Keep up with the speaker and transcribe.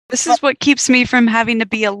This But is what keeps me from having to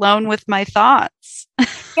be alone with my thoughts.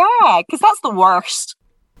 yeah, because that's the worst.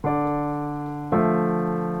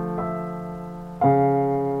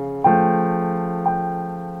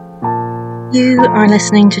 You are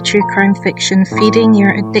listening to True Crime Fiction, feeding your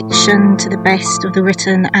addiction to the best of the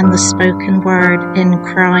written and the spoken word in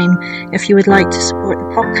crime. If you would like to support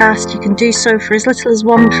the podcast, you can do so for as little as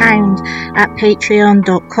 £1 at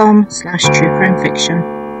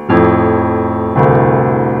patreon.com/truecrimefiction.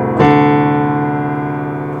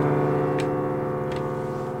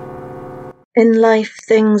 In life,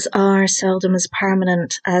 things are seldom as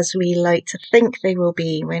permanent as we like to think they will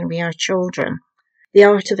be when we are children. The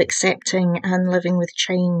art of accepting and living with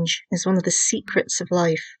change is one of the secrets of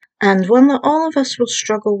life, and one that all of us will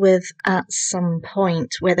struggle with at some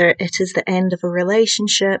point, whether it is the end of a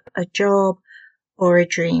relationship, a job, or a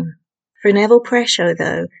dream. For Neville Preshow,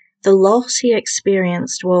 though, the loss he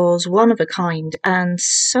experienced was one of a kind and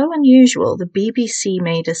so unusual the BBC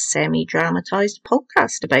made a semi-dramatised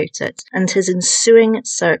podcast about it and his ensuing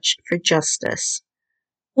search for justice.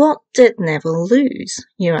 What did Neville lose,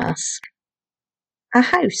 you ask? A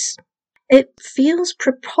house. It feels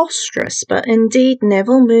preposterous, but indeed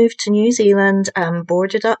Neville moved to New Zealand and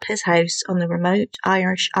boarded up his house on the remote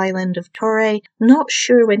Irish island of Torre, not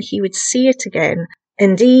sure when he would see it again.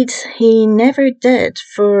 Indeed, he never did,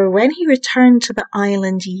 for when he returned to the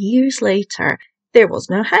island years later, there was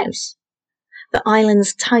no house. The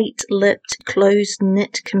island's tight-lipped,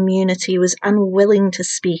 close-knit community was unwilling to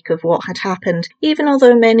speak of what had happened, even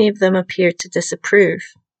although many of them appeared to disapprove.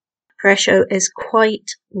 Preshow is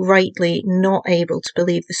quite rightly not able to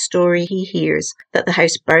believe the story he hears, that the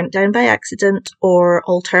house burnt down by accident or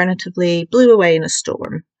alternatively blew away in a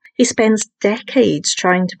storm. He spends decades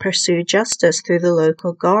trying to pursue justice through the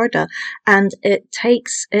local Garda, and it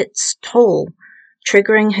takes its toll,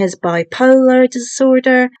 triggering his bipolar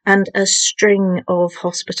disorder and a string of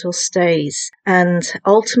hospital stays, and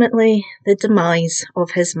ultimately the demise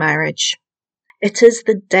of his marriage. It is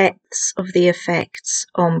the depths of the effects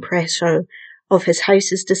on Preshow of his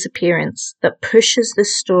house's disappearance that pushes the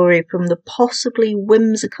story from the possibly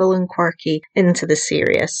whimsical and quirky into the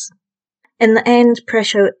serious. In the end,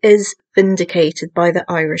 Preshow is vindicated by the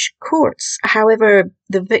Irish courts. However,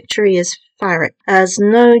 the victory is Pyrrhic, as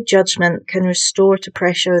no judgment can restore to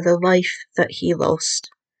Preshow the life that he lost.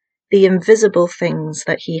 The invisible things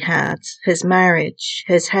that he had, his marriage,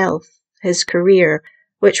 his health, his career,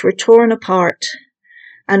 which were torn apart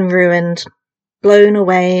and ruined, blown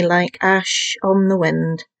away like ash on the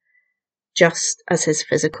wind, just as his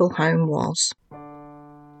physical home was.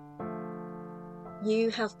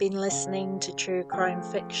 You have been listening to True Crime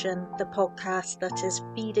Fiction, the podcast that is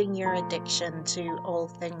feeding your addiction to all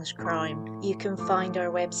things crime. You can find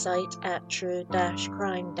our website at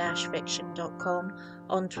true-crime-fiction.com,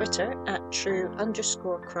 on Twitter at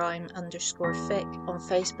true_crime_fic, on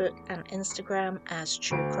Facebook and Instagram as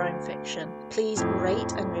True Crime Fiction. Please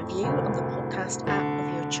rate and review on the podcast app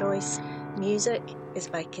of your choice. Music is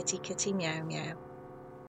by Kitty Kitty Meow Meow.